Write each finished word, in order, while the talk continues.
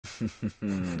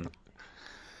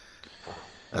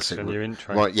That's it. a new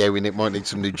intro. Right, yeah, we might need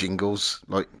some new jingles.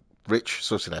 Like, Rich,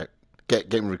 sort it out. Get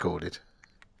them recorded.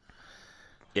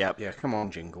 Yep. Yeah, come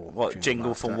on, jingle. What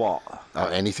jingle for what? Oh,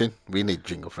 anything. We need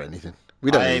jingle for anything. We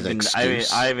don't need an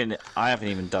excuse. I haven't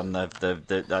even done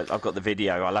the. I've got the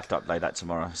video. I'll have to upload that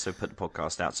tomorrow. So put the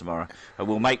podcast out tomorrow.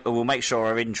 We'll make sure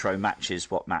our intro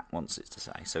matches what Matt wants it to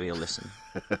say, so he'll listen.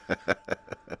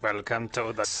 Welcome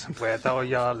to the with all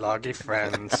your loggy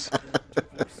friends.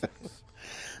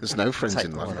 There's no friends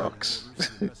in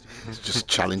LoGBox. It's just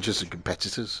challengers and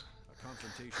competitors. A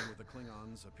confrontation with the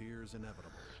Klingons appears inevitable.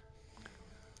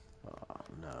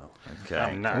 No. Okay.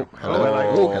 Oh, no.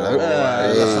 Hello.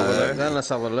 Hello. Let's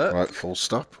have a look. Right, full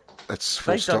stop. Let's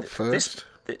full stop first.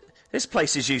 This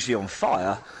place is usually on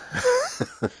fire.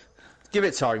 Give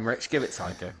it time, Rich. Give it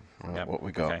time. Okay. Right, Yep. what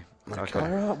we got? Okay.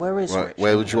 Where is Right, Rich?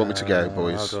 where would you want me to go,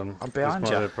 boys? Hold on. I'm behind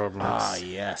There's you. my problem. Ah,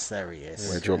 yes, there he is.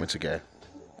 Where do you want me to go?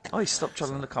 Oh, he stopped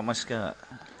trying to look on my skirt.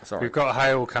 Sorry. We've got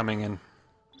hail coming in.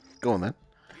 Go on then.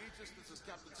 Aegis, this is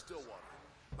Captain Stillwater.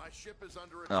 My ship is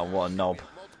under Oh, what a knob.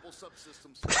 multiple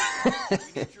subsystems.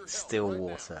 We need your help Still right now.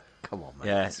 water. Come on, man.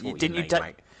 Yeah. That's what Didn't you need,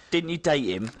 mate. Didn't you date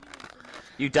him?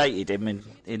 You dated him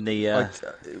in the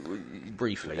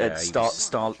Briefly, yeah.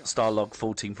 Starlog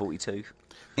 1442.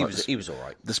 He was all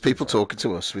right. There's people talking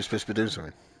to us. We're supposed to be doing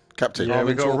something. Captain. Yeah,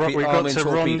 we got Armin to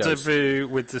torpedoes. rendezvous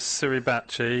with the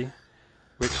Suribachi,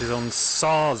 which is on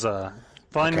Sarza.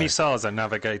 Find me Sarza,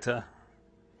 navigator.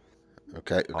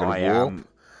 Okay, we've got I a warp. am.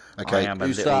 Okay, I am a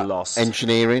who's little that? lost.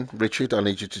 engineering. Richard, I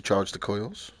need you to charge the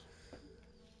coils.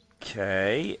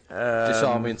 Okay.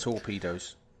 Disarming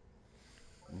torpedoes.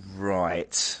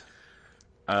 Right.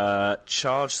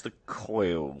 Charge the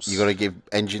coils. You got to give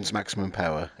engines maximum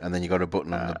power, and then you got a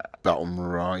button on the bottom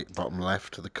right, bottom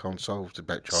left of the console to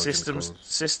about charging the coils.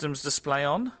 Systems display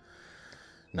on.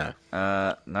 No.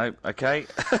 No. Okay.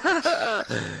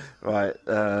 Right.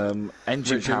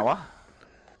 Engine power.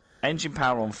 Engine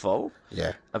power on full.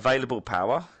 Yeah. Available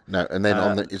power. No, and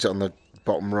then is it on the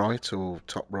bottom right or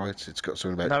top right? It's got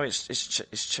something about. No, it's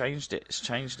changed it. It's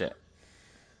changed it.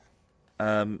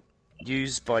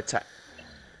 Used by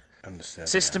Understand.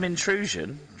 system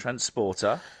intrusion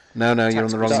transporter. No, you're on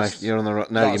the wrong. That's- You're on the.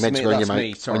 No, you're meant to be on your that's main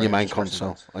me. Sorry, on your I main just pressed the console.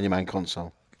 buttons. On your main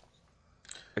console.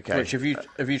 Okay. Rich,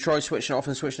 have you tried switching it off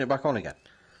and switching it back on again?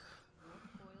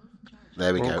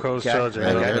 There we All go. coils Okay. charging.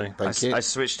 There we go. lovely. Thank you. I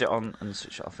switched it on and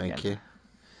switched it off Thank again.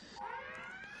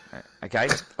 you. Okay.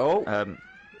 Oh.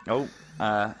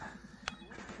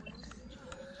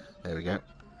 There we go.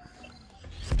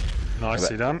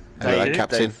 Nicely done. Hello, Thank you.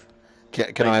 Captain.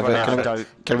 Can I have run out of a dough.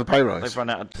 can I have a pay They've rise? run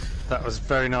out of... That was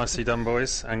very nicely done,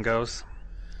 boys and girls.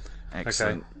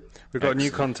 Excellent. Okay. We've got a new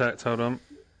Excellent. contact. Hold on. Aegis,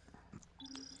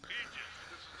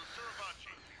 this is the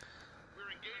Suribachi.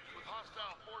 We're engaged with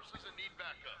hostile forces and need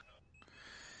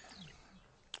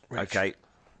backup. Okay.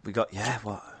 We got... Yeah,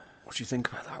 what? What do you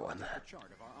think about that one?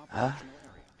 Huh?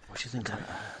 What do you think?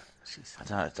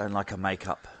 I don't like her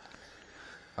makeup.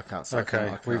 I can't say.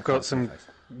 Okay. We've got some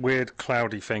weird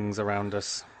cloudy things around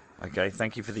us. Okay,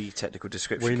 thank you for the technical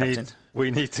description, Captain. We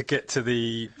need to get to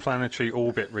the planetary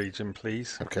orbit region,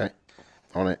 please. Okay.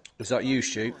 On it. Is that you,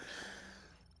 Stu?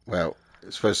 Well,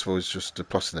 first of all, it's just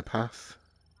plotting the path.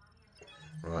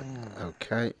 Right.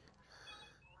 Okay. Are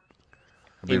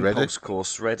we ready? Impulse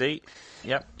course ready.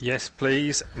 Yep. Yes,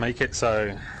 please. Make it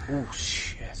so. Oh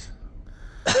shit!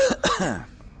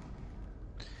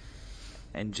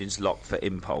 Engines locked for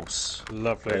impulse.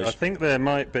 Lovely. There's- I think there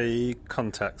might be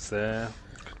contacts there.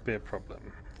 Could be a problem.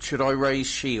 Should I raise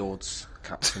shields,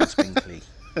 Captain Spinkly?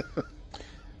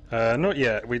 Not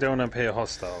yet. We don't want to appear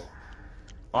hostile.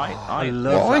 I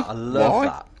love Why? that. I love Why?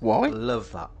 that. Why? I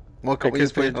love that. Why can't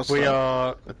Because we we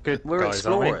are good We're guys,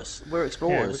 aren't we? explorers. We're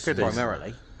explorers Yeah, we're goodies.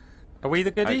 primarily. Are we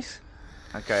the goodies?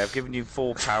 Okay, I've given you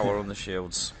 4 power on the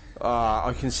shields.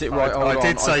 I can see. Right, hold I on.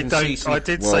 did say can see don't. some- I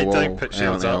did Whoa, say whoa, don't put hang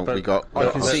on, shields hang up. on, But we got- I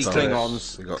can let's see start.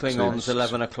 Klingons. We got Klingons, two.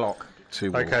 11 o'clock. Two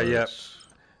Okay, warbirds. yep.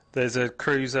 There's a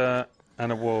cruiser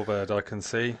and a warbird. I can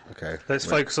see. Okay. Let's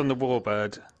wait. focus on the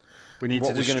warbird. We need What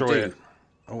to are we gonna destroy do? it.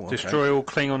 Oh, okay. Destroy all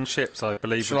Klingon ships. I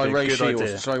believe Shall I would be a raise good shields?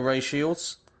 idea. Shall I raise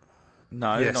shields?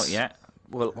 No, Yes. not yet.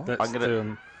 Well, Let's I'm going do to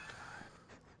 'em.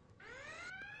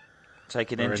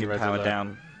 take an We're in engine red power alert.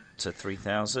 down to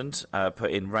 3,000.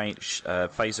 Put in range,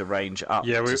 phaser range up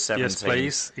Yeah, to 17. yes,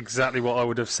 please. Exactly what I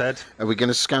would have said. Are we going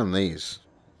to scan these?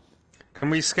 Can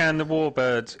we scan the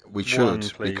warbird? We one,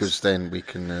 should, please? because then we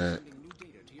can.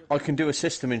 I can do a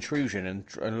system intrusion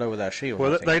and lower their shield.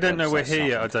 Well, I think, they don't know once we're that's here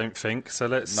yet, I happened. don't think. So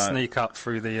let's No. sneak up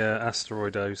through the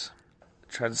asteroidos.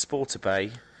 Transporter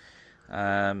bay.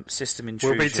 System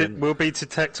intrusion. We'll be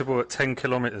detectable at 10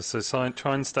 kilometres, so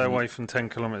try and stay away from 10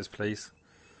 kilometres, please.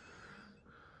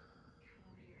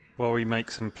 While we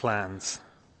make some plans.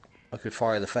 I could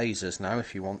fire the phasers now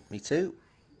if you want me to.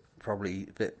 Probably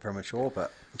a bit premature,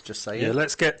 but just saying. Yeah,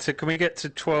 let's get to. Can we get to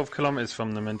 12 kilometres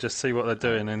from them and just see what they're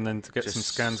doing, and then to get some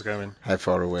scans going? How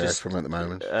far away from at the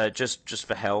moment? Just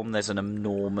for Helm, there's an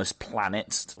enormous planet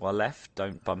to our left.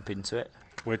 Don't bump into it.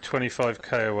 We're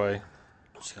 25k away.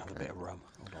 Just have a bit of rum.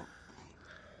 Hold on.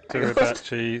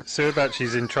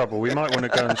 Suribachi's in trouble. We might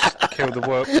want to go and kill the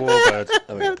warbird.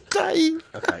 There we go. Dave!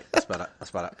 Okay, that's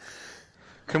better.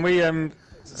 Can we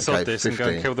sod this 15. and go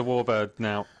and kill the warbird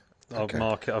now? Okay.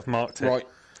 I've marked it. Right.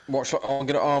 I'm going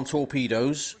to arm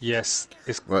torpedoes. Yes,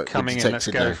 it's Right, coming we're in. Let's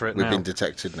detected go now. for it We've now. been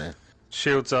detected now.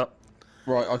 Shields up.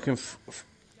 Right, I can fire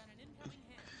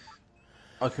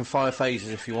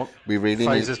phasers if you want. We really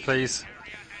Phasers, please.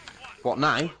 What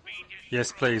now?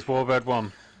 Yes, please. Warbird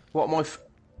 1. What am I?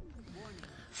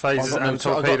 Phasers and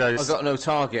torpedoes. I got no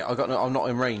target. I'm not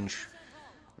in range.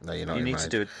 No, you're not. You in need range. to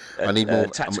do I need more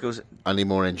tactical. I need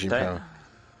more engine Don't- power.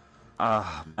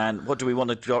 And what do we want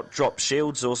to drop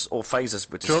shields or phasers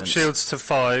with Drop distance? shields to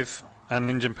 5 and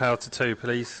engine power to 2,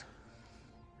 please.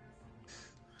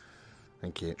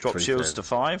 Thank you. Drop 3 shields third. to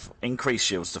 5. Increase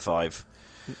shields to 5.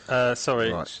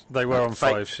 Sorry, Right. they were on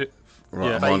 5. Right,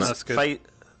 Yeah, I'm on it. that's good. Right,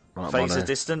 I'm on Phaser it.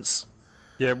 distance.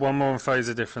 Yeah, one more on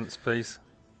phaser difference, please.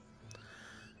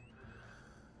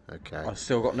 Okay. I've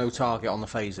still got no target on the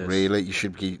phasers. Really, you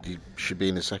should be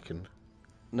in a second.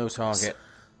 No target.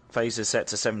 Phaser set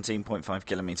to 17.5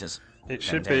 kilometres. It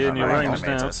should be in your range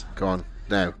now. Go on,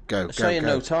 now go. It's Go. saying Go.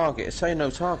 no target. It's saying no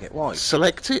target. Why?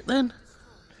 Select it then.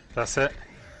 That's it.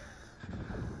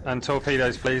 And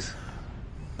torpedoes, please.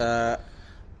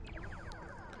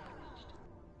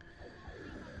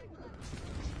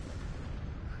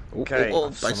 Okay.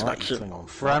 Base action.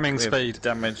 Ramming speed.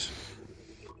 Damage.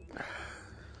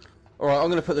 All right, I'm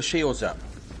going to put the shields up.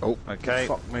 Okay.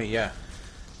 Fuck me, yeah.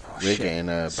 Oh, We're shit.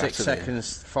 getting 6 battered here.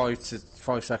 seconds,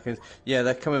 5 seconds. Yeah,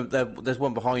 they're coming. There's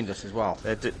one behind us as well.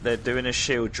 They're doing a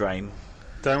shield drain.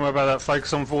 Don't worry about that.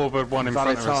 Focus on Warbird 1 in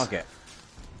Valid front of us. target.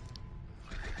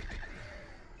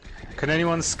 Can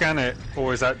anyone scan it,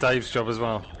 or is that Dave's job as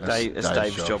well? It's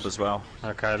Dave's job as well.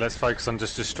 Okay, let's focus on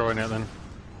just destroying it then.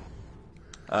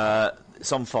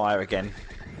 It's on fire again.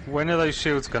 When are those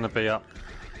shields going to be up?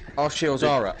 Our shields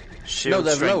are up. Shield No,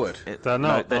 they're strength- lowered. They're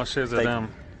not. No, Our shields are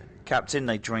down. Captain,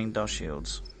 they drained our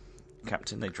shields.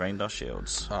 Captain, they drained our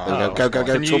shields. Go.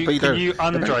 Can Torpedo. you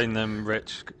undrain them,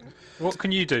 Rich? What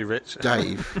can you do, Rich?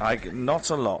 Dave. Not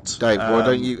a lot. Dave, why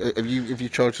don't you? Have you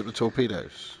charged up the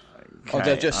torpedoes? Oh,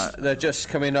 Okay, they're just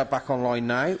coming up back online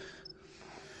now.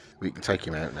 We can take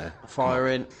him out now.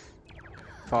 Firing.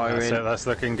 That's it. That's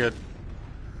looking good.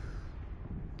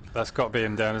 That's got to be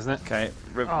him down, isn't it? Okay.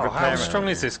 Oh, how repairing- strong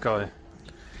is this guy?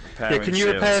 Yeah, repairing can you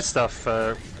shields. repair stuff,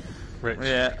 Rich?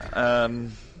 Yeah.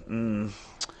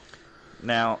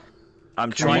 Now,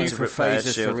 I'm trying Waiting to for repair phasers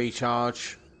to shield.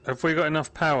 recharge. Have we got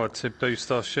enough power to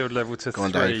boost our shield level to Go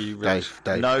on, 3, Dave. Rich?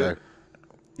 Dave. No. Go.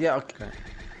 Yeah, okay.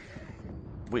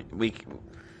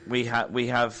 We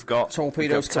have got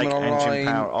Torpedoes we've got to take coming engine online.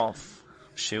 power off.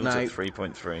 Shields No. at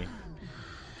 3.3.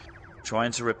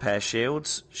 Trying to repair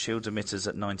shields. Shield emitters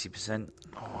at 90%.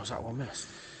 Oh, is that one missed?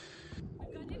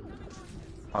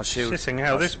 Our shield. Shitting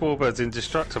hell, this warbird's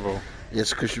indestructible. Yes,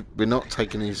 because we're not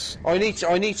taking his. I need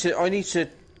to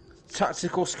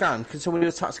tactical scan. Can someone do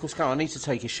a tactical scan? I need to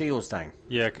take his shields down.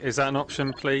 Yeah, is that an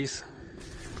option, please?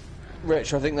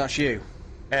 Rich, I think that's you.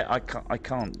 I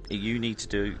can't. You need to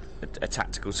do a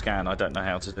tactical scan. I don't know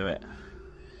how to do it.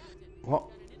 What?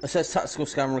 It says tactical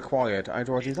scan required. How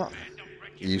do I do that?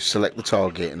 You select the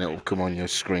target and it will come on your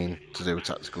screen to do a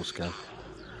tactical scan.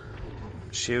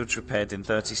 Shields repaired in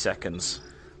 30 seconds.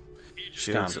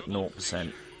 Shields Scan. at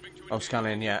 0%. I'm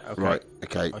scanning, yeah. Okay. Right.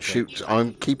 Okay. Shoot.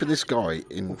 I'm keeping this guy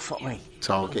in Fuck me.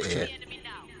 target here.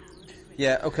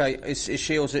 Yeah, okay. It's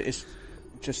shields. It's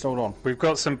just hold on. We've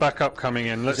got some backup coming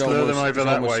in. Let's He's lure them almost- over he's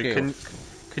that almost way.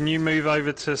 skilled. Can you move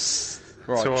over to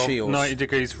Right, our shields. 90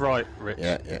 degrees right, Rich?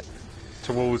 Yeah. Yeah.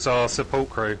 Towards our support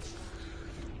crew.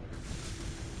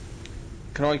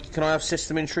 Can I have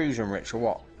system intrusion, Rich, or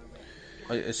what?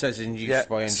 It says induced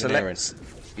by engineering.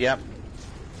 Yep.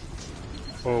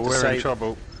 Or we're in save-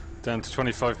 trouble. Down to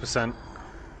 25%.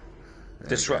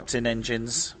 Disrupting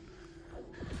engines.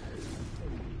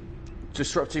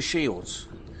 Disrupt his shields.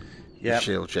 Yep.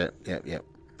 Shield. Yeah.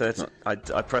 30. I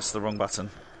pressed the wrong button.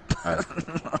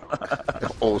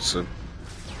 Awesome.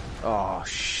 Oh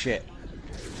shit.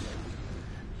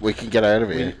 We can get out of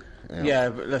here. Yeah,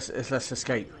 but let's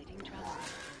escape.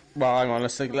 Well, hang on.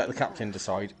 Let's let the captain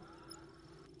decide.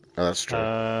 Oh, that's true.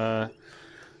 Oh,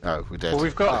 we're dead. Well,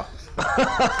 we've got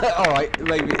All right,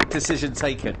 maybe decision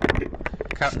taken.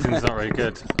 captain's not very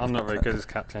good. I'm not very good as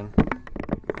captain.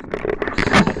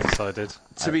 I've decided.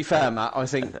 To be fair, Matt, I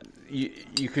think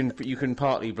you can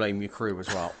partly blame your crew as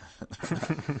well.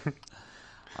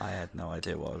 I had no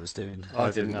idea what I was doing.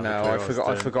 I didn't have a clue No, what I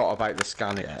I was forgot about the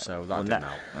scanning, Yeah. so that Well, didn't na-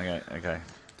 help. Okay.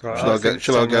 Right, Shall I go? think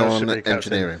Shall I someone go else on should be captain.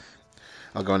 engineering?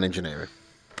 I'll go on engineering.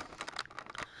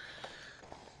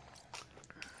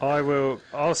 I will.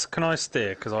 Can I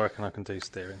steer? Because I reckon I can do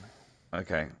steering.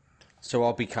 Okay. So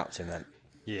I'll be captain then.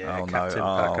 Yeah, Oh Captain no!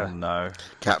 Packer. Oh no!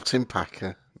 Captain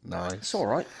Packer. Nice. It's all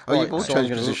right. Oh, Right, you've all so I'm changed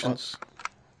gonna- positions.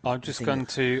 I'm just going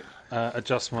to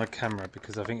adjust my camera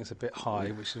because I think it's a bit high,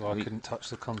 which is why I couldn't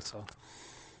touch the console.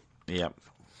 Yep.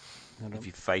 If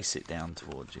you face it down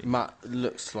towards you. Matt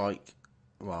looks like.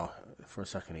 Well, for a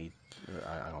second he.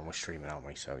 Hang on, we're streaming, aren't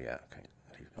we? So yeah, okay.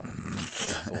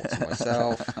 Thoughts to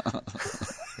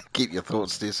myself. Keep your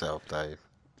thoughts to yourself, Dave.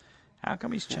 How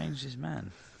come he's changed his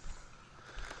man?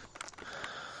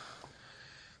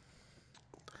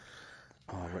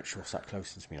 Oh, Rich, you're sat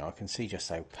closer to me now. I can see just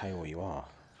how pale you are.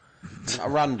 Is that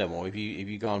random, or have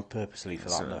you gone purposely for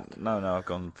that look? No, I've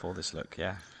gone for this look,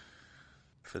 yeah.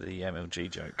 For the MLG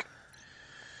joke.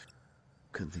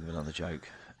 Couldn't think of another joke.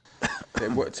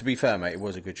 To be fair, mate, it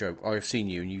was a good joke. I've seen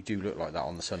you, and you do look like that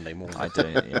on the Sunday morning. I do,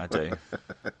 yeah, I do.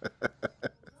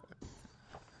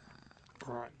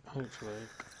 Right,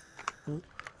 hopefully.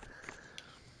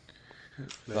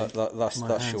 That's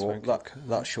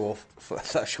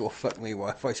sure fuck me.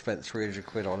 What if I spent 300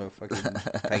 quid on a fucking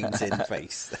paint in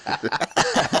face?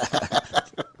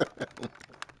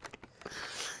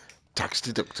 Tax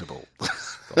deductible.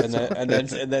 and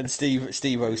then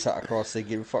Steve-O sat across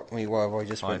thinking, fuck me, why have I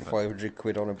just spent 500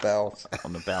 quid on a belt?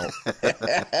 On the belt.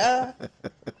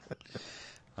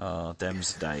 Oh,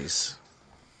 them's days.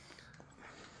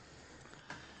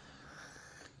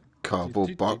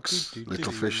 Cardboard box.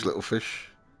 Little fish.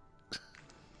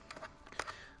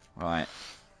 Right.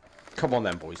 Come on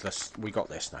then, boys. We got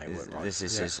this now. Right. This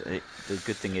is the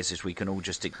good thing is we can all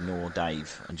just ignore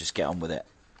Dave and just get on with it.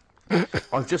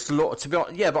 I've just looked, to be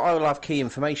honest, yeah, but I will have key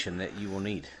information that you will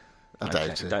need. I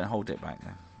doubt it. Don't hold it back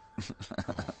then.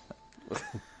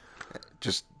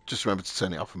 Just remember to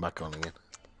turn it off and back on again.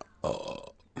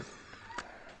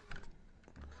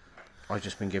 I've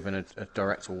just been given a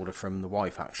direct order from the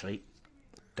wife, actually.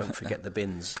 Don't forget the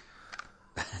bins.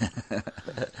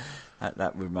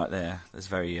 that room right there, that's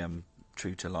very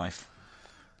true to life.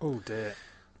 Oh dear.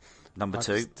 Number I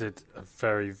 2. just did a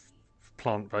very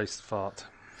plant-based fart.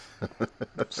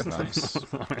 Nice.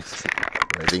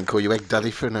 They didn't call you Egg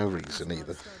Daddy for no reason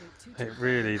either. It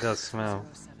really does smell.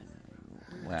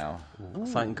 Wow.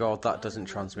 Thank God that doesn't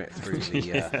transmit through the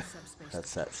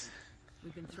headsets.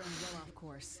 We've been thrown well off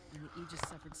course, and the Aegis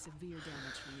suffered severe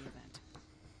damage from the event.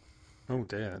 Oh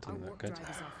dear, that Our doesn't look warp good. drive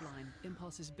is offline.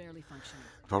 Impulse is barely functioning.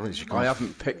 The problem is you I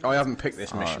can't. haven't picked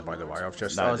this mission, by the way. I've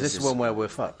just. No, this this is is- one where we're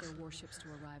fucked. Their warships to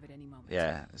arrive at any moment.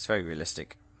 Yeah, it's very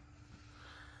realistic.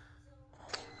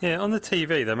 Yeah, on the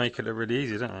TV they make it look really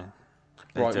easy, don't they?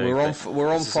 They Right, do, we're on. but We're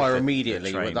on this is a fire bit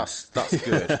immediately. train. But that's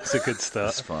good. That's a good start.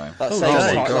 That's fine. That Oh, saves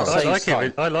Dave, time. That I saves like time.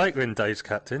 it. I like when Dave's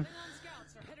captain.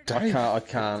 I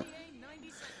can't.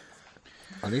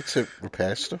 I need to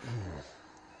repair stuff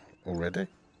already.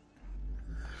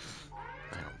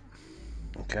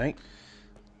 Okay.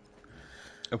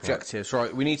 Objectives,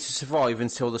 right. We need to survive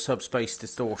until the subspace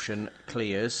distortion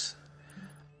clears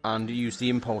and use the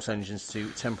impulse engines to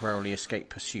temporarily escape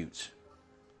pursuit.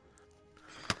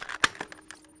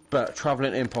 But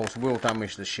travelling impulse will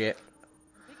damage the ship.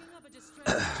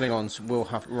 Klingons will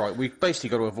have... Right, we've basically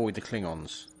got to avoid the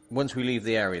Klingons. Once we leave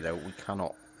the area, though, we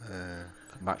cannot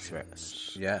come back to it.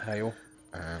 Yeah, hail.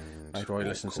 And How do I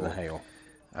listen to the hail?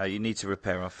 You need to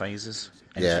repair our phasers.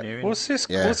 Yeah. Engineering. What's this?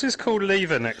 Yeah. What's this called?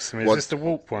 Lever next to me. Is What- this the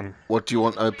warp one? what do you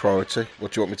want a priority?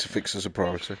 What do you want me to fix as a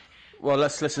priority? Well,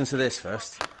 let's listen to this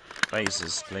first.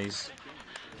 Phasers, please.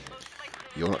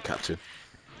 You're not captain.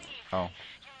 Oh,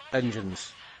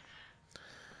 Engines.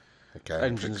 Okay. I'm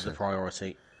Engines are fixing the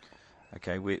priority.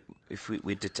 okay. We're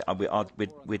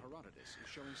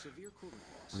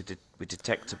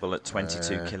detectable at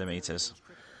 22 kilometres.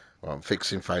 Well, I'm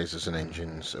fixing phasers and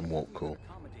engines and warp core.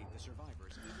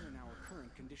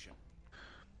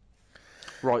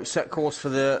 Right, set course for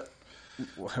the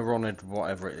Heronid,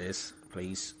 whatever it is,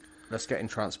 please. Let's get in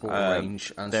transport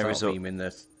range and there start is a- beaming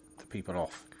the people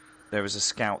off. There is a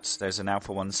scout. There's an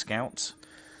Alpha 1 scout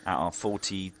at our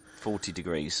 40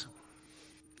 degrees.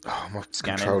 Oh, my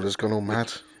Scanning. controller's gone all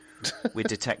mad. We're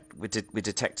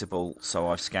detectable, so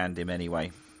I've scanned him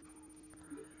anyway.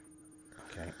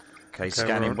 Okay. Okay,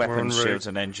 scanning we're en weapons, route. shields,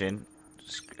 and engine.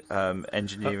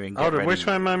 Engineering. Hold Get on, ready. which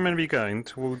way am I meant to be going?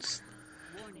 Towards...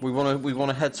 We want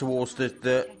to head towards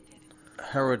the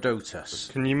Herodotus.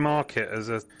 Can you mark it as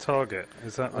a target?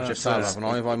 Is that I just have, haven't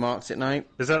I? Have I marked it now?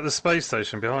 Is that the space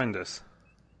station behind us?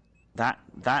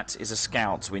 That is a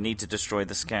scout. We need to destroy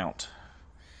the scout.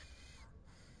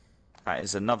 That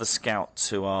is another scout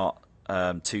to our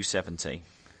 270.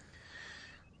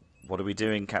 What are we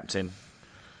doing, Captain?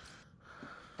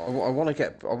 I want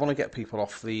to get people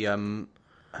off the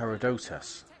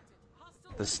Herodotus.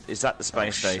 Is that the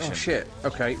space station? Oh shit!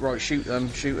 Okay, right. Shoot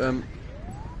them! Shoot them!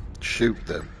 Shoot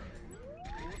them.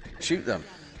 Shoot them!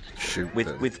 Shoot With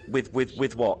them.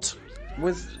 with what?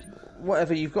 With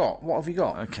whatever you've got. What have you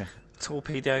got? Okay.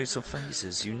 Torpedoes or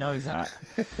phasers, you know that.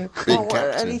 Big captain.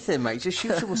 Anything, mate. Just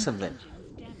shoot them with something.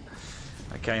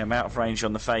 Okay, I'm out of range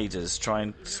on the faders. Try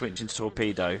and switch into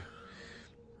torpedo.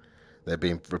 They're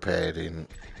being repaired in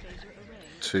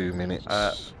 2 minutes.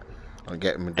 I'll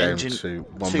get them down engine- to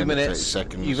 1 2 minute, 30 minutes.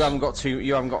 seconds. You haven't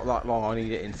got that long. I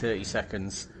need it in 30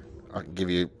 seconds. I can give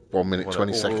you 1 minute,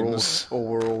 20 seconds. Or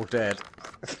we're all dead.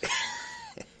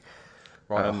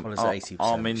 Right, well, it's 80%.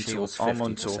 I'm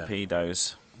on 50%.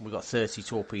 torpedoes. We've got 30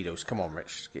 torpedoes. Come on,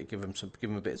 Rich. Give them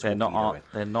a bit of They're not torpedoing.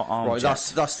 they're not armed Right,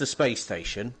 yet. that's the space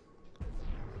station.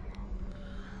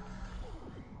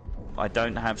 I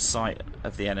don't have sight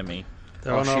of the enemy.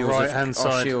 They're on our right-hand Our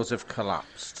side. shields have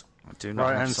collapsed. I do not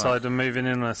Right-hand have sight. side are moving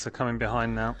in unless they're coming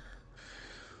behind now.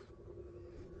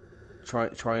 Try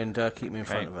and keep me in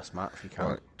front Okay. of us, Matt, if you can.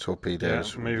 Right, Yeah,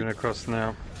 torpedoes. moving across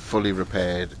now. Fully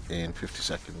repaired in 50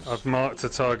 seconds. I've marked a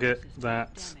target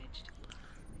that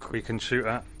we can shoot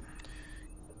at.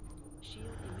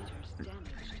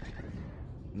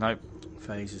 Nope.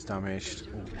 Phase is damaged.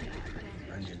 Ooh.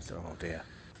 Engines. Oh dear.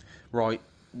 Right.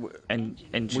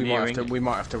 Engineering. We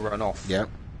might have to run off. Yeah.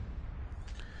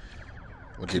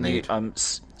 What do you Can you need?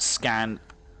 scanned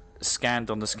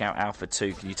on the Scout Alpha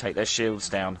 2? Can you take their shields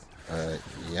down?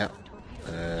 Yeah.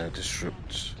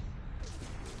 Disrupt.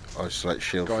 Isolate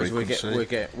shield Guys,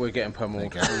 frequency. we're getting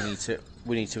pummeled. Okay.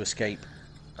 We need to escape.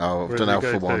 Oh, I've Where done do we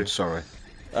Alpha go 1, to? sorry.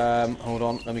 Hold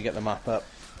on. Let me get the map up.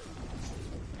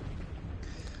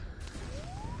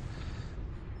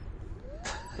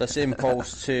 Let's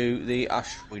impulse to the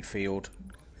asteroid field.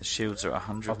 The shields are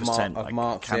 100%. I've I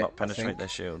marked cannot it, I penetrate think. their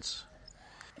shields.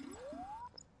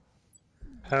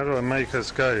 How do I make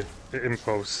us go? Hit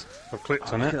impulse. I've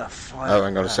clicked on Look it. at that fire. Oh,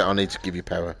 hang on a sec. I need to give you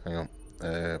power. Hang on.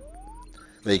 There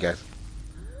you go.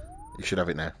 You should have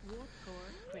it now.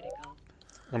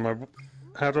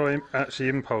 How do I actually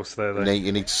impulse there, though?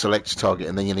 You need to select your target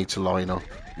and then you need to line up.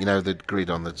 You know the grid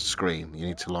on the screen? You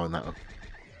need to line that up.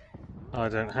 I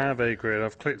don't have a grid.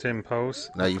 I've clicked impulse.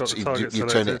 No, I've you've, got the you target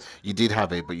turned selected. it. You did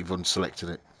have it, but you've unselected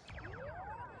it.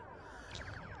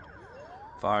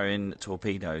 Firing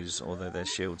torpedoes, although their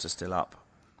shields are still up.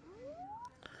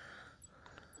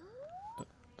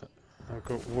 I've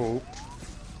got warp.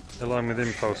 Align with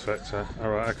impulse vector.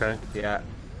 Alright, okay. Yeah,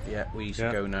 we need to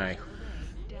Yeah. go now.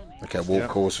 Okay, warp Yeah.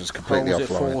 course was completely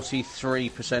Holds at offline.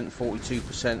 43%,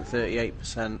 42%,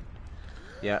 38%.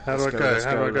 Yeah. How do let's I go? let's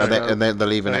How do I go? And then they're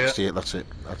leaving Oh, next yeah. to you. That's it.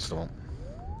 That's the one.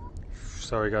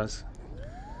 Sorry, guys.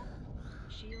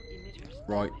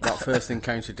 Right, that first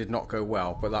encounter did not go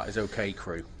well, but that is okay,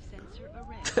 crew.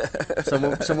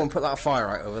 Someone put that fire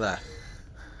out over there.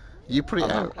 You put it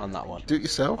On out. that, on that one. Do it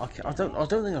yourself. I don't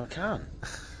think I can.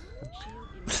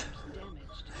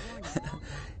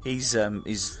 He's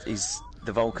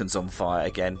the Vulcan's on fire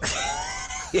again.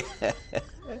 Yeah.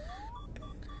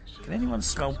 Can anyone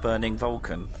smell burning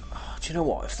Vulcan? Do you know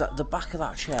what? If the back of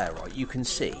that chair, right, you can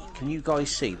see. Can you guys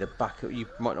see the back? You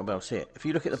might not be able to see it. If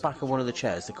you look at the back of one of the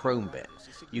chairs, the chrome bit,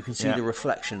 you can see Yeah. the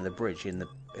reflection of the bridge in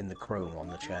the chrome on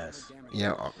the chairs.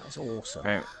 Yeah. That's awesome.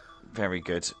 Very, very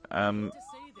good.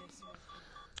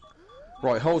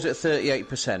 Right, holds at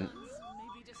 38%.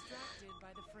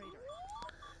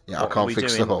 Yeah. What I are we can't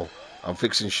fix the doing? hull. I'm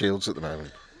fixing shields at the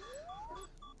moment.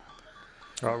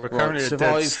 Right, we're currently a dead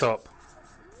survive. stop.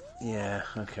 Yeah.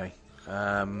 Okay.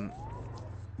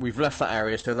 We've left that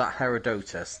area, so that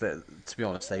Herodotus. That, to be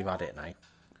honest, they've had it now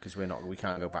because we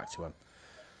can't go back to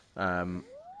them.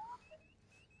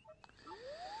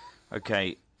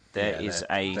 Okay, there Yeah, is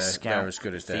they're scout. as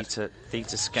good as dead.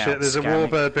 Theta scout. Shit, there's a scanning.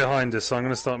 warbird behind us, so I'm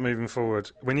going to start moving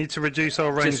forward. We need to reduce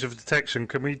our range of detection.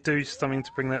 Can we do something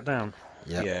to bring that down?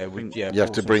 Yeah. Yeah. You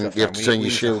have to bring. You have to turn your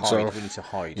shields off. We need to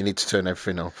hide. You need to turn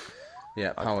everything off.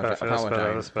 Yeah, power, Perfect, that's power better,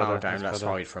 down. that's better, Power down. that's Let's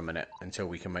better. hide for a minute until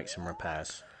we can make some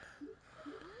repairs.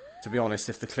 To be honest,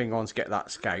 if the Klingons get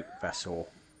that scout vessel,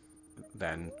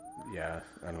 then yeah,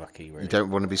 unlucky. Really. You don't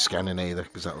want to be scanning either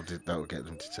because that'll get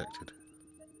them detected.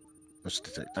 What's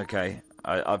detected? Okay,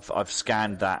 I've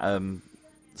scanned that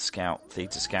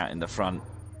theta scout in the front.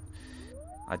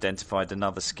 Identified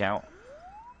another scout.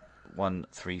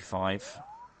 135.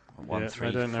 Yeah, 134.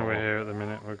 I don't know we're here at the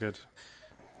minute. We're good.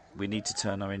 We need to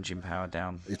turn our engine power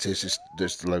down. It is.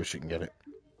 It's the lowest you can get it.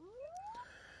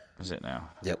 Is it now?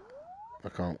 Yep. I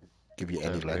can't give you So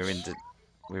any less.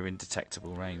 we're in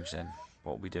detectable range then.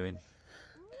 What are we doing?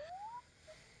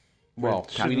 Well,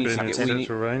 Shouldn't we be need in to get. We need,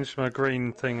 detectable range. My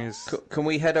green thing is. can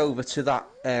we head over to that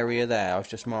area there? I've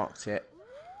just marked it.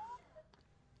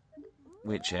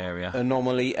 Which area?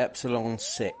 Anomaly Epsilon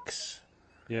 6.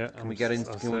 Yeah. Can we get in?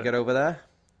 Can we get over there?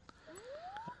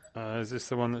 Is this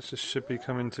the one that just should be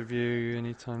coming to view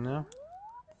any time now?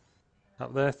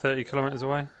 Up there, 30 kilometres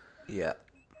away. Yeah.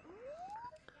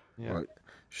 Yeah. Right.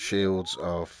 Shields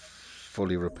are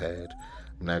fully repaired.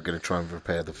 I'm now going to try and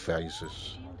repair the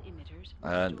phasers.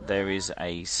 There is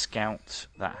a scout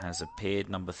that has appeared,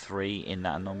 number 3, in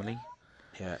that anomaly.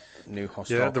 Yeah. New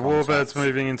hostile. Yeah, the contacts. Warbird's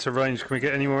moving into range. Can we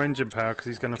get any more engine power? Because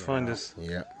he's going to find us.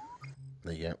 Yeah.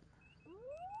 There you go.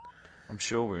 I'm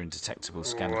sure we're in detectable Oh,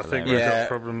 scan. I think area. we've got Yeah. a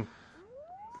problem.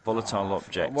 Volatile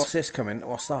object. What's this coming?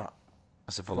 What's that?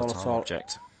 That's a volatile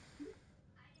object.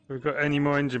 We've got any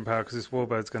more engine power? Because this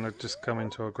Warbird's going to just come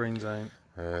into our green zone.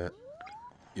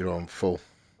 You're on full.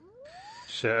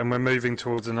 Shit, and we're moving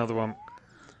towards another one.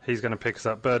 He's going to pick us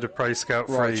up. Bird of prey, scout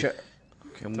Right. free.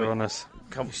 Can They're we, on us.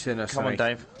 come You've seen us, come on, mate.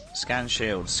 Dave. Scan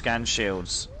shields. Scan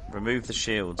shields. Remove the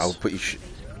shields. I'll put you.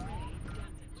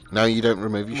 No, you don't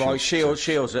remove your Right. shields.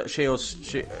 Shields.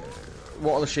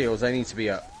 What are the shields? They need to be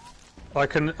up. I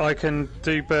can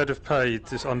do bird of prey.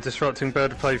 I'm disrupting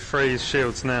bird of prey freeze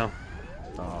shields now.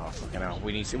 Oh fucking hell!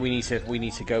 We need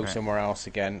to go somewhere else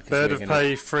again. 'Cause Bird we're of gonna-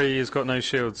 prey free has got no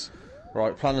shields.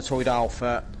 Right, Planetoid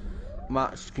Alpha.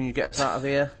 Max, can you get us out of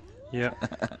here? Yeah.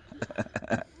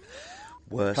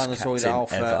 Worst Planetoid captain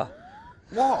Alpha. ever.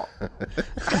 What?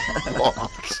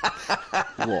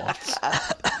 What?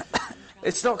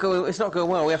 It's not going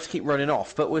well. We have to keep running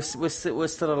off, but we're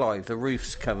still alive. The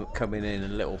roof's coming in a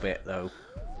little bit though.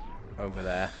 Over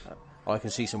there, I can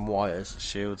see some wires.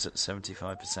 Shields at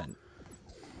 75%.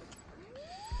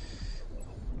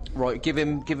 Right, give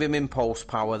him impulse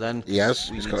power then. He has.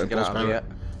 We He's need got to get impulse out of power. here.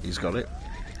 He's got it.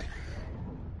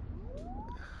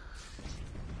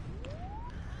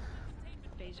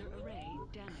 Phaser array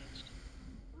damaged.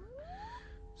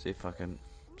 See if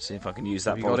I can use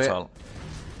that Have you got it? volatile.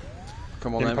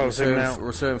 Come on then, Impulse him now.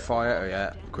 return fire. Oh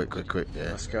yeah, Quick. Yeah.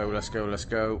 let's go.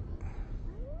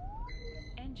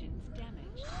 Engines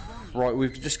damaged. Right,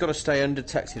 we've just got to stay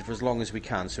undetected for as long as we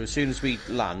can. So as soon as we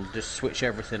land, just switch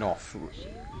everything off,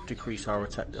 decrease our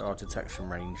detection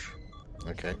range.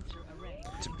 Okay.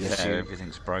 To be Yes, fair, you-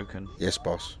 everything's broken. Yes,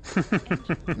 boss.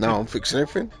 No, I'm fixing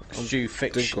everything. Stu,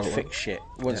 fix Doing quite well. shit.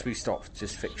 Once Yeah. we stop,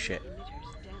 just fix shit.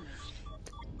 Emitters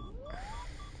damaged.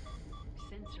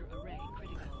 Sensor array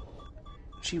critical.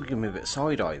 She was giving me a bit of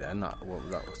side eye then. That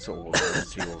was sort of what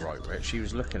was to your right, Rich. She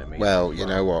was looking at me. Well, you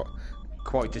know what?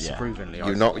 quite disapprovingly.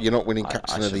 You're not winning I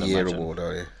Captain of the should Year imagine. award,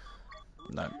 are you?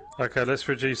 No. Okay, let's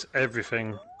reduce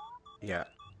everything. Yeah.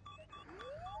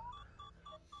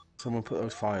 Someone put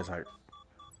those fires out.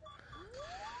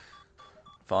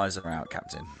 Fires are out,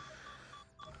 Captain.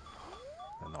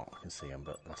 They're not. I can see them,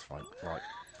 but that's fine. Right.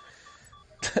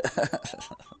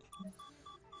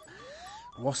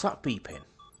 What's that beeping?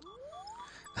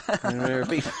 Can you hear a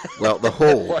beep? Well, the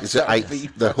hull What's is at that 8.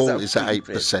 beep? The What's hull that is at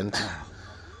beeping? 8%,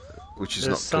 which is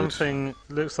There's not something.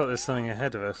 Looks like there's something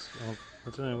ahead of us. I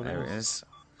don't know what There it it is. is.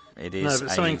 It No, is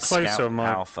but a something closer Scout on my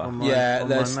Alpha. on my- Yeah, on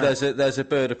my map. there's a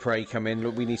bird of prey coming.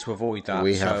 Look, we need to avoid that. good.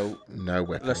 We have so no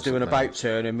weapons. let's do an at the moment. about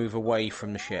turn and move away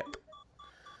from the ship.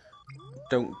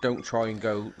 Don't try and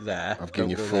go there. I've given Don't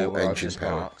you go there full where I've engine just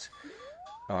power. marked.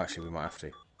 Oh, actually, we might have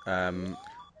to.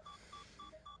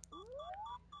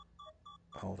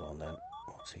 Hold on then.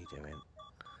 What's he doing?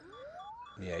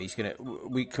 Yeah, he's gonna.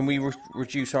 Can we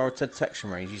reduce our detection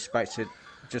range? He's about to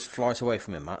just fly away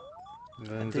from him, Matt.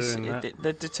 Then This, doing that.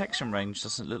 the detection range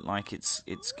doesn't look like it's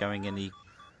going any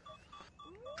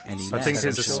I less. think it's I'm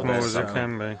as sure small as there's it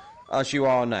can be. As you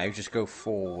are now, just go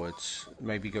forwards.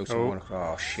 Maybe go to Oh. 1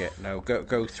 o'clock. Oh shit! No,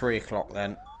 go 3 o'clock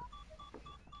then.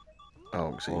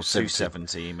 Oh, so Or you're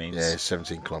 270, he means. Yeah,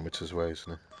 17 kilometres away,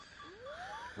 isn't it?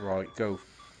 Right, go.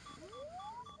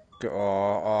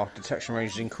 Our detection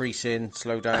range is increasing.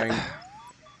 Slow down.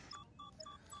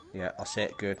 Yeah, that's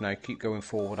it. Good. Now keep going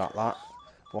forward at that.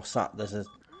 What's that? There's a.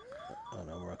 Oh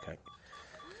no, we're okay.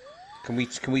 Can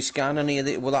we scan any of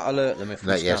the? Will that alert them if we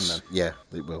No, scan yes, them? yeah,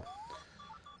 it will.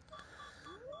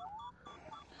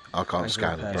 I can't Laser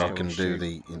scan, repair but I can do storage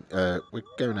the. We're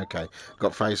going okay.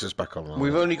 Got phasers back online.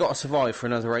 We've only got to survive for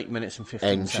another 8 minutes and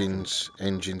 15 seconds.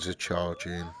 Engines are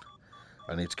charging.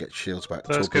 I need to get shields back.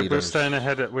 That's good. We're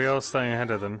Torpedoes. we are staying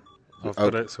ahead of them. I've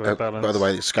got it, so we're balanced. By the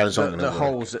way, the scanners aren't going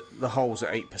to work. The hole's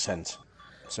at 8%,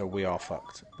 so we are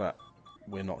fucked, but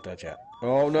we're not dead yet.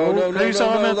 Oh, no, who's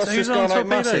on that's just gone out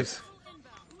massive.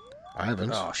 I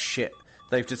haven't. Oh, shit.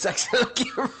 They've detected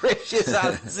Rich's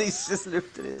hands. He's just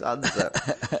lifted his hands up.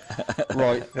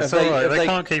 Right. It's alright, they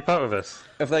can't keep up with us.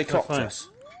 Have they clocked fine. us?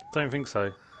 Don't think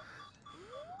so.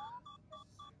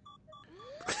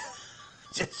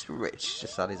 Just Rich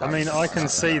just had his I hands mean, I can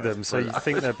see them, so you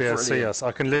think they'll be able to see us.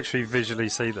 I can literally visually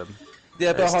see them.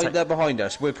 They're behind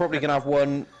us. We're probably going to have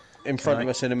one in front of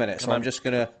us in a minute, so I'm just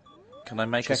going to... Can I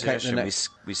make a check out the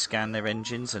suggestion? We scan their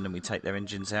engines and then we take their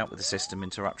engines out with a system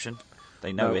interruption.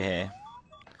 They know we're here.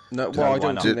 No, well, I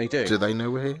don't think they do. Do they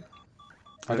know we're here?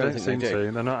 I don't think they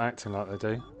do. They're not acting like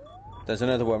they do. There's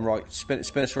another one, right. Spin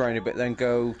us around a bit, then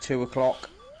go 2 o'clock.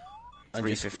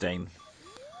 3:15.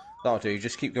 That'll do.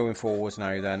 Just keep going forwards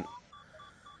now, then.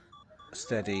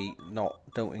 Steady.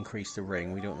 Don't increase the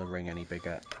ring. We don't want the ring any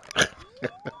bigger.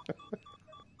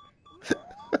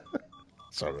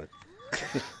 Sorry.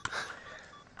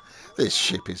 This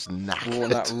ship is knackered. We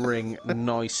want that ring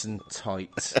nice and tight.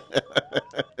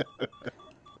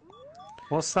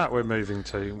 What's that we're moving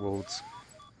towards?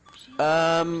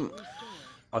 I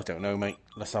don't know, mate.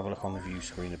 Let's have a look on the view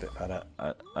screen a bit better.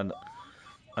 An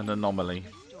anomaly.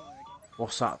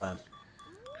 What's that then?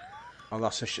 Oh,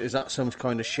 that's is that some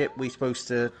kind of ship we supposed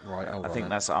to? Right, I think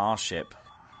that's our ship.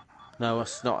 No,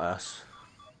 that's not us.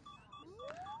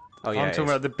 Oh yeah, I'm talking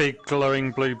about the big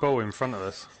glowing blue ball in front of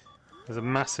us. There's a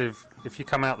massive. If you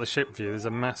come out the ship view, there's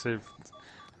a massive,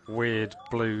 weird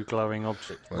blue glowing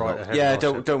object right ahead. Yeah, of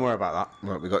our ship. don't worry about that.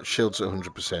 Right, we've got shields at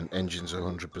 100%, engines at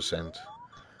 100%.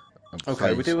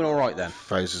 Okay, we're doing all right then.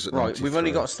 Phasers at 93. Right, we've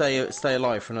only got to stay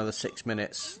alive for another 6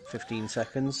 minutes, 15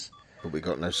 seconds. But we've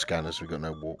got no scanners, we've got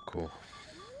no warp core.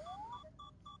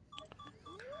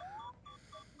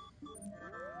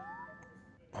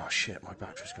 Oh shit, my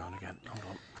battery's gone again. Hold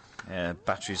on. Yeah,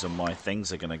 batteries on my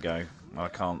things are going to go. I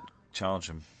can't charge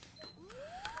them.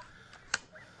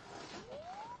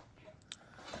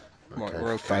 Right,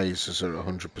 we're okay. Phasers are at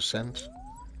 100%.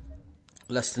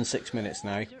 Less than 6 minutes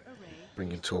now.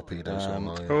 Bringing torpedoes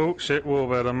online. Oh shit,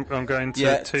 Warbird! I'm going to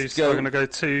Yeah, two. go. I'm going to go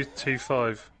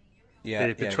 225. Yeah,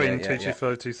 between yeah.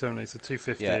 225 270, so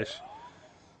 250ish.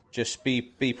 Just be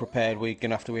prepared. We're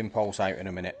gonna have to impulse out in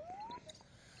a minute.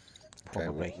 Okay,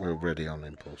 Probably. we're ready on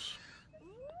impulse.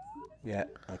 Yeah.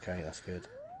 Okay, that's good.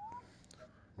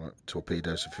 Right,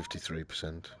 torpedoes are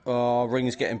 53%. Oh,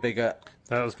 ring's getting bigger.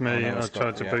 That was me. no, I it's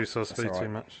tried to yeah, boost our that's speed all right. too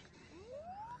much.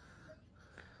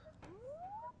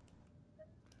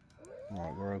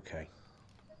 Right, we're okay.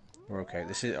 We're okay.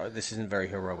 This isn't very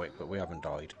heroic, but we haven't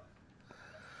died.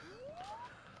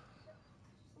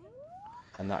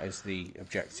 And that is the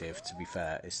objective, to be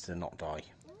fair, is to not die.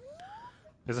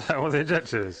 Is that what the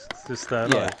objective is? Just stay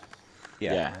alive?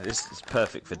 Yeah, this is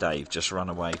perfect for Dave. Just run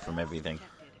away from everything.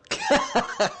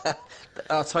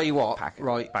 I'll tell you what.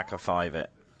 Pack a 5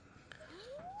 it.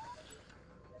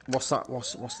 What's that?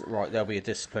 What's right? There'll be a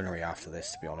disciplinary after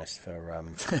this, to be honest.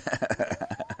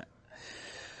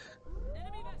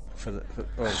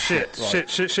 Shit! Yeah,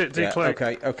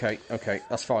 Decloak. okay.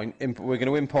 That's fine. We're going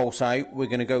to impulse out. We're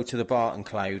going to go to the Barton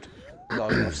Cloud.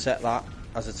 I've set that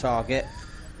as a target.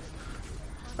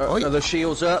 Are the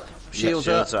shields up? Shields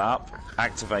are up.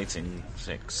 Activating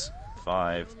 6,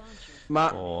 5.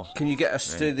 Matt, 4, can you get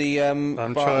us 3. to the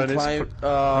I'm Barton trying.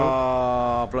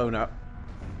 Cloud? Blown up.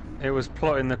 It was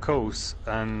plotting the course,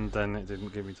 and then it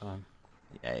didn't give me time.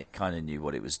 Yeah, it kind of knew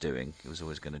what it was doing. It was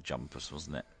always going to jump us,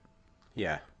 wasn't it?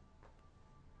 Yeah.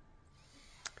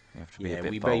 You have to be a Yeah,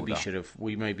 bit we bolder.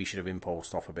 maybe should have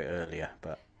impulsed off a bit earlier,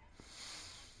 but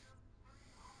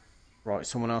right.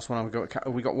 Someone else want to have a go?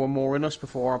 Have we got one more in us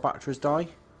before our batteries die?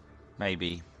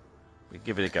 Maybe. We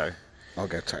give it a go. I'll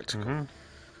go tactical. Mm-hmm.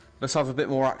 Let's have a bit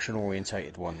more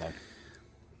action-orientated one then.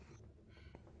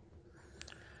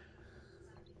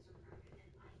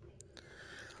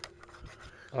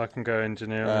 I can go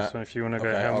engineer on this one if you want to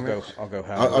go. I'll go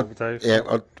helmet. Dave.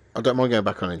 Yeah, I don't mind going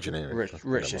back on engineering.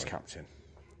 Rich is captain.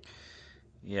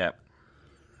 Yeah.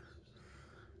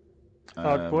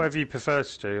 Whatever you prefer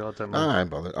to do, I don't mind. I ain't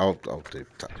bothered. I'll do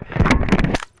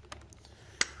tactical.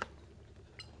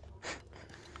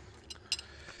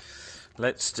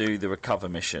 Let's do the recover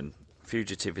mission.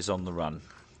 Fugitive is on the run.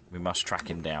 We must track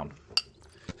him down.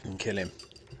 And kill him.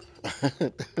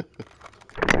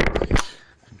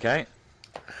 Okay.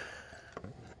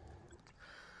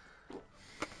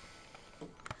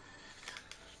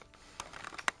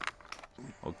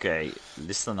 Okay,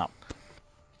 listen up.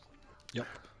 Yep.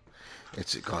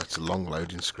 It's a long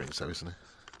loading screen, though, isn't it?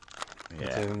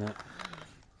 Yeah. Doing that.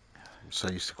 I'm so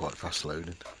used to quite fast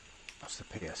loading. That's the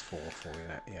PS4 for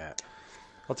you, yeah.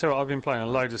 I'll tell you what, I've been playing a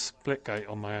load of Splitgate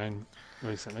on my own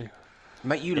recently.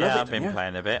 Mate, you love Yeah, it, I've been don't you?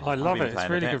 playing a bit. I I've love been it. It's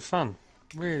playing a really bit. good fun.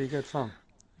 Really good fun.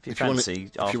 If you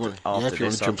fancy, after if you want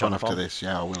this, to I'll jump on after on. this,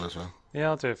 yeah, I will as well. Yeah,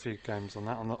 I'll do a few games on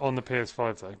that on the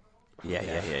PS5 though. Yeah.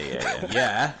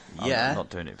 Yeah, yeah. I'm not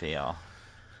doing it VR.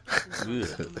 Our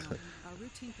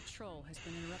routine patrol has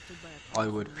been interrupted by a I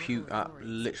would local puke, authorities.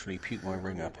 literally puke my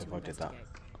ring up To if I did that.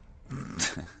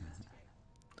 investigate.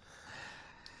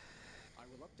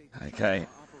 Okay.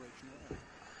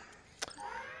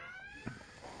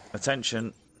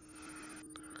 Attention.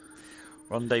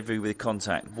 Rendezvous with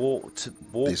contact. Walk to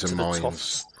These are the mines.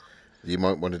 Toffs. You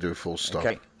might want to do a full stop.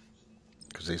 Okay.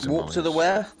 Because these are Walk mines. to the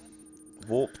where?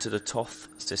 Warp to the Toth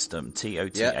system.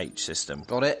 TOTH system.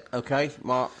 Got it. Okay,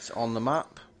 marked on the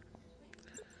map.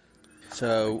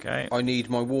 So Okay. I need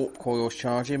my warp coils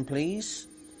charging, please,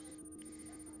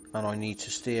 and I need to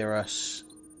steer us.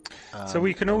 So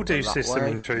we can all do that system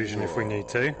way. intrusion if we need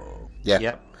to. Yeah.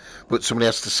 Yep. But somebody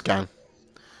has to scan.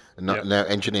 And Yep. now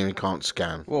engineering can't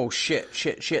scan. Whoa, shit!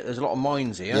 There's a lot of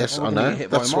mines here. Yes, We're I gonna know. get hit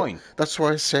by a mine. That's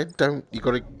why I said don't. You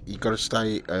got to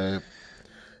stay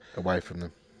away from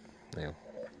them. Yeah.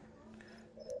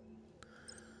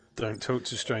 Don't talk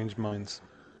to strange minds.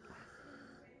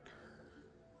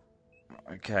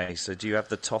 Okay, so do you have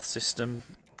the Toth system?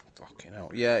 Fucking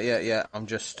hell. Yeah. I'm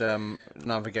just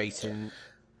navigating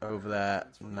over there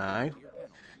now.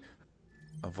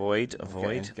 Avoid.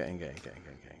 Getting.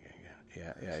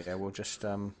 Yeah. We'll just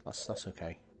that's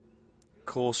okay.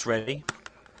 Course ready.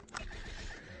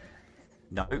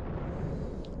 No.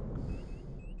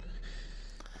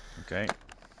 Okay.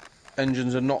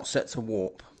 Engines are not set to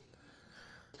warp.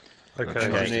 Okay.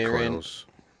 Charge the Engineering. coils.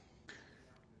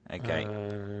 Okay.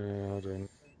 Hold on.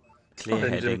 Clear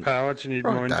Engine heading. power. Do you need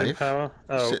Right, more engine Dave. power?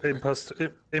 Oh,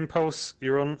 Sit- impulse.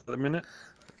 You're on at the minute.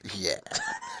 Yeah.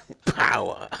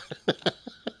 Power.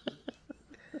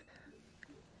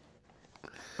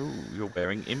 Ooh, you're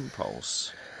bearing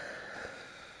impulse.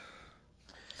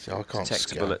 See, I can't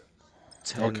Detectable scan. at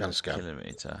 10 can scan.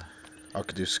 kilometre. I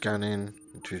could do scanning,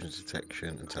 intrusion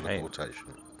detection, and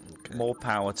teleportation. Okay. More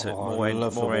power to Oh, I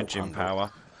love the more warp engine handle.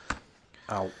 power.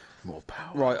 Ow. More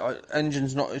power. Right,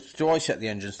 engines not. Do I set the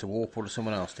engines to warp, or does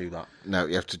someone else do that? No,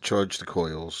 you have to charge the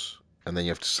coils, and then you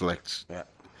have to select, Yeah.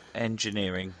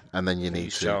 Engineering. and then you need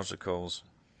Use to charge the calls.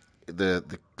 the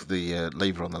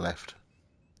lever on the left.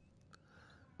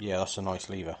 Yeah, that's a nice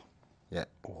lever. Yeah.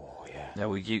 Oh yeah. No,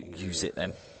 well, you use it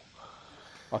then.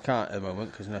 I can't at the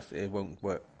moment because it won't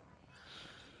work.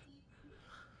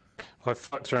 I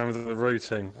fucked around with the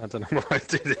routing. I don't know why I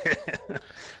did it.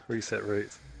 Reset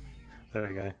routes. There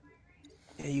we go.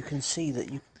 Yeah, you can see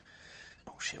that you.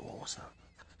 Oh shit! What was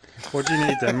that? What do you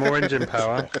need then? More engine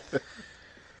power.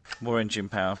 More engine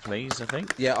power, please, I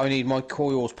think. Yeah, I need my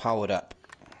coils powered up.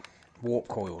 Warp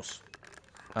coils.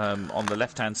 On the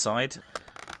left-hand side.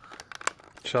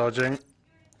 Charging.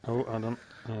 Oh, hold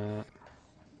on.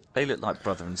 They look like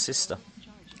brother and sister.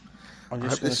 I'm I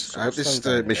hope just this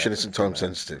mission isn't time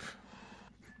sensitive.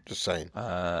 Just saying.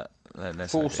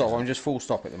 Let's Full hope it stop. isn't. I'm just full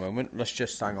stop at the moment. Let's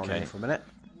just hang on Okay. in for a minute.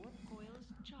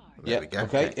 There Yeah. we go.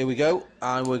 Okay. Here we go,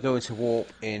 and we're going to warp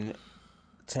in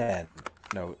 10.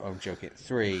 No, I'm joking.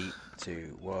 3,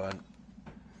 2, 1.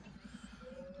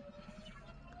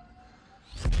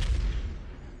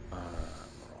 We're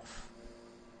off.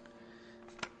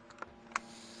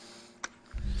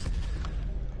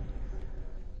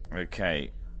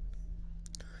 Okay.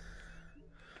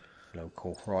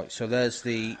 Local. Right. So there's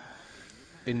the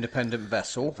independent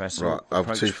vessel. Vessel Right,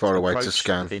 I'm too far away to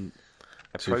scan.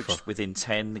 Approached far. within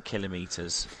 10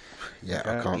 kilometres. Yeah,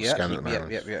 I can't Yeah, scan at the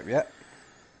moment. Yep.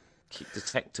 Keep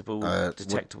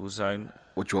detectable zone.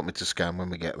 What do you want me to scan when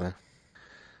we get there?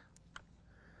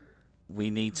 We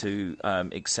need to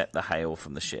accept the hail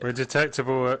from the ship. We're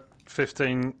detectable at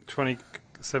 15, 20,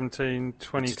 17,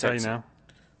 20k Detect- now.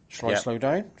 Shall I Yeah. slow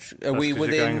down? Are That's we 'cause you're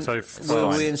within? going so Were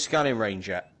fast. we in scanning range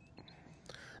yet?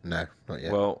 No, not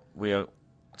yet. Well, we'll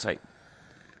take.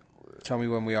 Tell me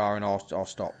when we are, and I'll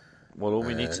stop. Well, all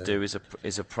we need to do is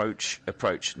approach.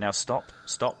 Now stop.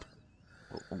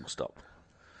 We'll stop.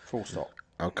 Full stop.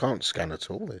 I can't scan at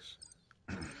all. This.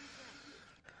 Federation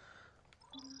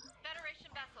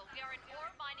vessel, we are an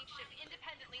ore mining ship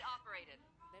independently operated.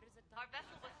 Our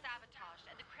vessel was sabotaged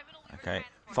and the criminal we were Okay.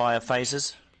 transporting- Fire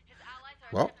phasers. His allies are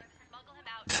What? attempting to smuggle him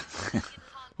out to Indian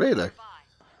consulate Really? nearby.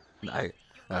 No. You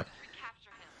must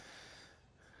recapture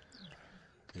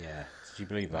him. Yeah. Did you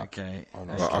believe that? Okay. I'm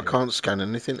not Well, I sure. can't scan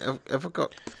anything. Ever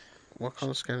got? Why can't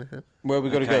I scan anything? Where we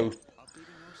got to Okay. go?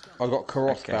 I got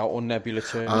Karoth Okay. Belt or Nebula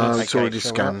Oh, Terminus. it's Okay. already Show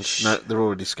scanned. Shh. No, they're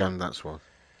already scanned. That's why.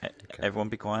 Everyone,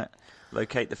 be quiet.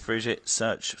 Locate the frigate.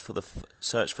 Search for the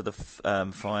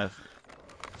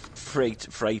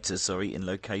freighters. Sorry, in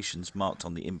locations marked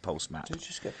on the impulse map. Did it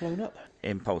just get blown up?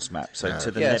 Impulse map. So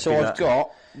to the Yeah, nebula. so I've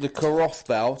got the Karoth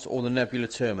Belt or the Nebula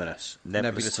Terminus.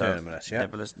 Nebulous Terminus, yeah?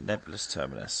 Nebulous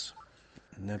Terminus.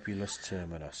 Nebulous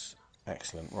Terminus.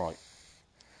 Excellent, right.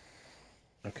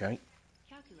 Okay.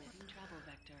 Calculating travel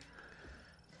vector.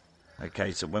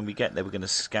 Okay, so when we get there, we're going to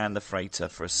scan the freighter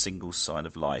for a single sign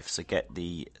of life. So get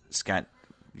the scan.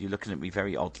 You're looking at me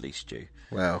very oddly, Stu.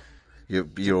 Well,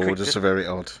 your orders are very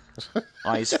odd.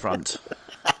 Eyes front.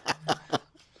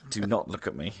 Do not look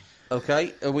at me.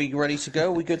 Okay, are we ready to go?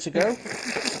 Are we good to go?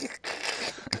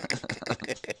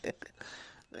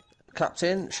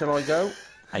 Captain, shall I go?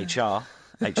 HR.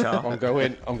 I'm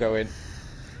going.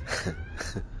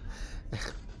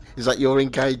 Is that your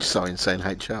engaged sign saying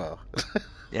HR?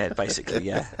 Yeah, basically,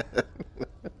 yeah.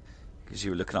 Because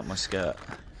you were looking up my skirt.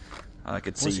 And I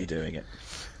could see you doing it.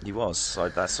 He was. So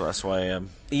that's why.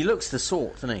 He looks the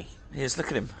sort, doesn't he? Here's, look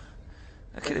at him.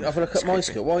 Look at him. Have a look It's at my creepy.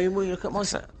 skirt. Why will you look at my What's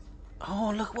skirt? that?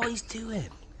 Oh, look what he's doing.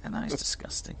 I know, it's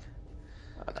disgusting.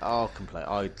 I'll complain.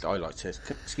 I like to.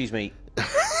 Excuse me.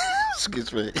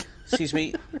 Excuse me. Excuse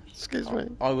me. Excuse me.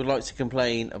 I would like to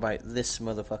complain about this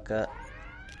motherfucker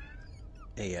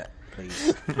here,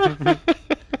 please.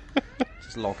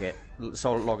 Just log it.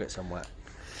 So log it somewhere.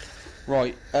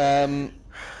 Right. Right.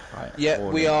 Yeah,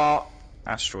 warning. we are.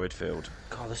 Asteroid field.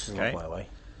 God, this is a Okay. long way away.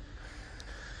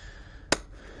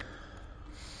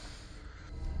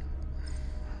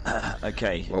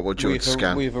 Okay. What would you want to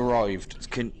scan? We've arrived.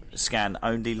 Can scan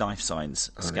only life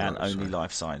signs. Scan life only signs.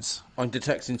 life signs. I'm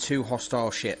detecting 2 hostile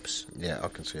ships. Yeah, I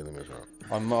can see them as well.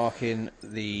 I'm marking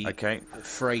the Okay.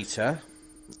 freighter.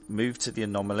 Move to the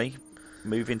anomaly.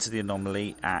 Move into the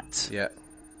anomaly at Yeah.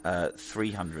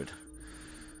 300.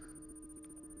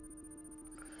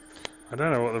 I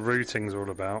don't know what the routing's all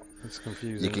about. It's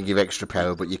confusing. You can give extra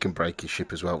power, but you can break his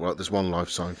ship as well. Right, there's one life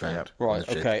sign found. Yep. on Right,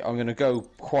 the ship. okay, I'm going to go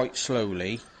quite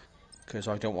slowly because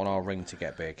I don't want our ring to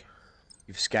get big.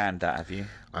 You've scanned that, have you?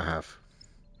 I have.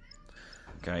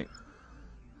 Okay.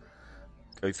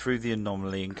 Go through the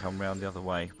anomaly and come round the other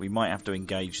way. We might have to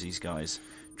engage these guys.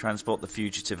 Transport the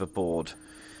fugitive aboard.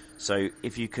 So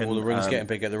if you can... Oh, the ring's getting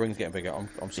bigger,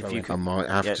 I'm slowing. you I might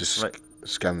have Yeah, to select-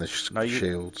 scan the No, you-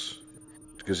 shields.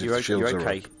 Because if You're, the shields you're are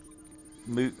okay.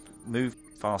 up. Move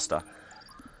faster.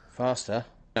 Faster?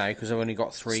 No, because I've only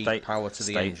got 3 power to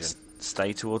the engine.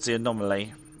 Stay towards the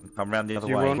anomaly. And come round the other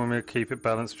Do you way. want me to keep it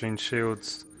balanced between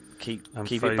shields? Keep and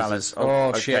it phases? balanced. Oh,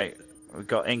 okay. shit. We've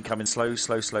got incoming. Slow.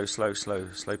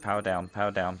 Power down.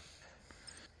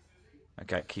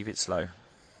 Okay, keep it slow.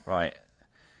 Right.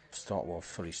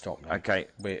 Fully stop now. Okay.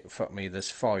 Wait, fuck me, there's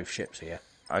 5 ships here.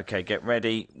 Okay, get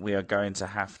ready. We are going to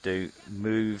have to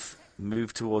move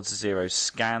towards the 0.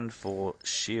 Scan for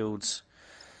shields.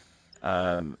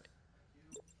 I'm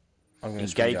going to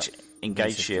speed up.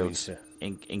 Engage Please, shields.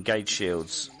 please, Engage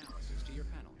shields.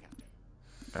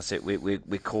 That's it. We're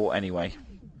caught anyway.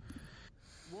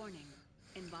 Warning.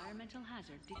 Environmental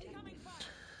hazard detected.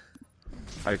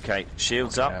 Okay,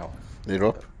 shields up. Now, They're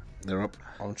up. They're up.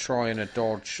 I'm trying to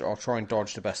dodge. I'll try and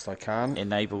dodge the best I can.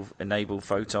 Enable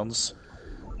photons.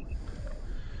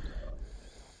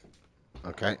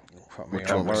 Okay. Fuck me, Which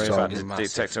I'm one was worried the about target? the massive.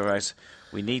 Detector rays.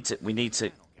 We need to. I'm going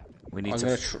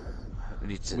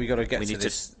to. We got to get to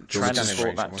this transport that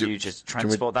scanning range. fugitive.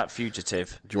 Transport that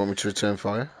fugitive. Do you want me to return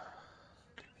fire?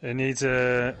 It needs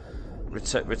a.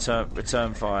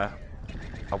 Return fire.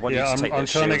 I want you to take I'm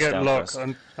those trying to shields get down locked.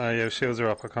 first. Yeah, shields are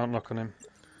up. I can't lock on him.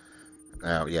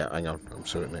 Oh, yeah, hang on. I'm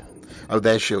sorting it. Oh,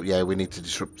 their shield. Yeah, we need to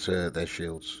disrupt their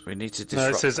shields. We need to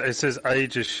No, disrupt. it says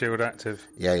Aegis shield active.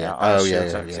 Yeah. Yeah, Oh, our yeah,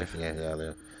 shield's yeah, active. yeah,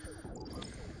 there.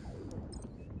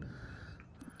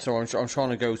 So I'm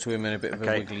trying to go to him in a bit of a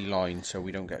Okay. wiggly line so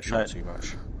we don't get shot too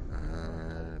much.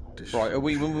 Dis- Right,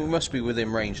 we must be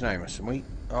within range now, mustn't we?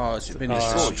 Oh, it's been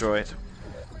Support destroyed.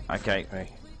 droid. Okay.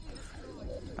 Okay.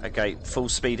 Okay. Full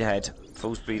speed ahead.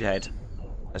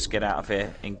 Let's get out of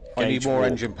here. Engage. I need more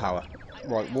warp. engine power.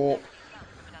 Right, warp.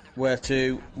 Where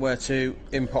to?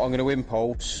 Impulse. I'm going to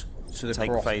impulse to the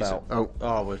Take Karoth phaser. belt.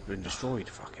 Oh, we've been destroyed.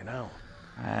 Fucking hell.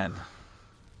 Man.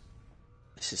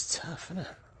 This is tough, isn't it?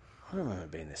 I don't remember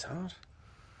it being this hard.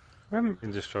 We haven't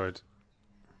been destroyed.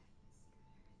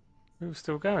 We were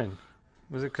still going.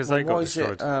 Was it because they got Why is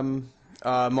destroyed? it?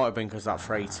 Might have been because that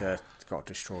freighter got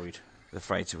destroyed. The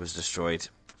freighter was destroyed.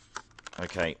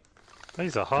 Okay.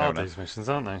 These are hard, enough. these missions,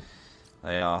 aren't they?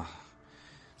 They are.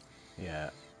 Yeah.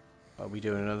 Are we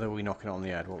doing another? Are we knocking it on the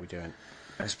head? What are we doing?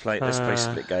 Let's play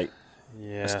split gate.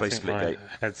 Yeah, Let's I play think split my gate.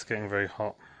 head's getting very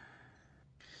hot.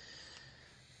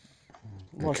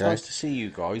 Well, it's Okay. nice to see you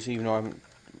guys, even though I haven't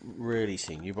really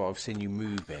seen you, but I've seen you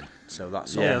moving. So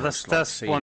that's Yeah, almost that's like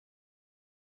seeing